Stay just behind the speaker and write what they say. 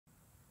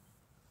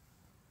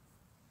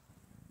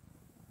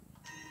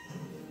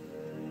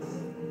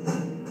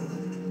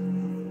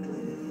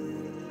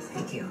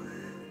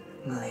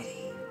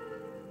Mighty.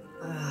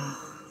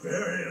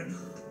 Varian!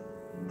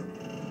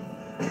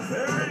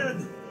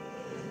 Varian!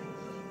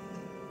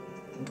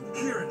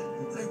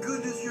 Quirin, thank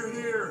goodness you're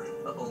here.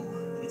 Uh-oh,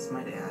 it's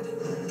my dad.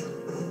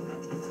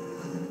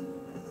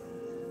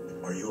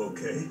 Are you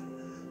okay?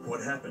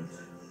 What happened?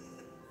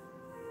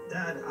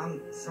 Dad,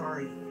 I'm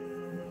sorry.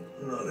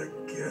 Not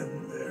again,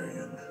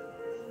 Varian.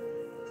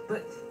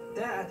 But,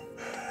 Dad...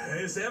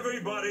 Is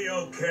everybody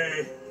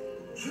okay?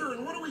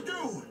 Quirin, what do we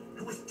do?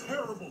 It was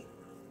terrible.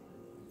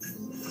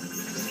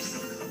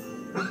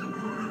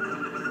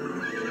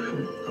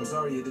 I'm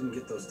sorry you didn't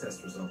get those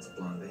test results,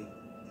 Blondie.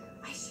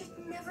 I should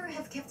never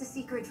have kept a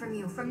secret from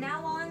you. From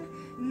now on,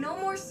 no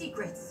more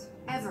secrets.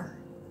 Ever.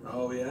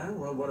 Oh, yeah?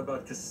 Well, what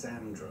about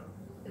Cassandra?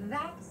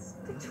 That's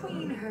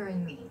between her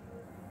and me.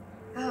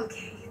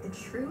 Okay, the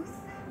truth?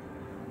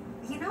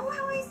 You know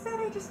how I said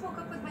I just woke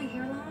up with my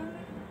hair long?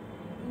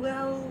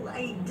 Well,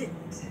 I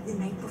didn't. The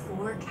night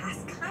before,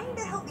 Cass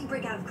kinda helped me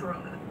break out of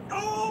Corona.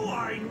 Oh,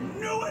 I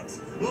knew it!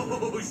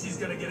 Oh, she's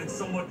gonna get in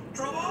so much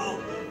trouble!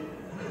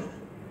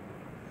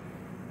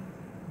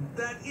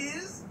 That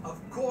is,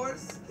 of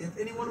course, if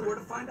anyone were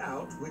to find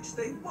out, which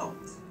they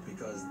won't,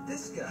 because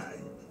this guy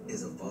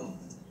is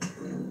evolved.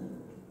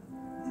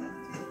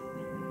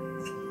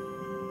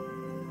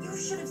 You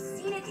should have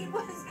seen it. It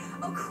was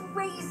a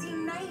crazy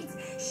night.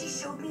 She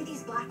showed me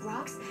these black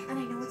rocks, and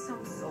I know it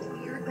sounds so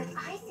weird, but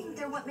I think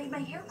they're what made my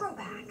hair grow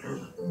back.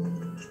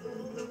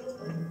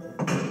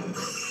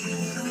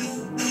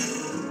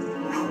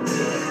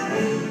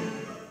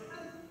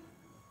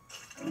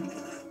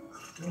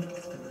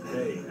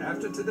 Hey,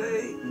 after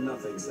today,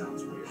 nothing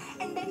sounds weird.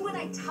 And then when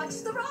I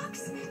touched the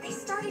rocks, they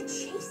started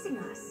chasing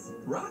us.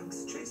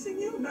 Rocks chasing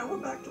you? Now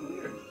we're back to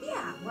weird.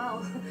 Yeah,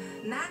 well,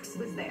 Max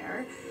was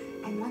there,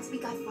 and once we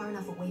got far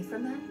enough away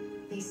from them,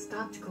 they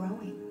stopped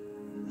growing.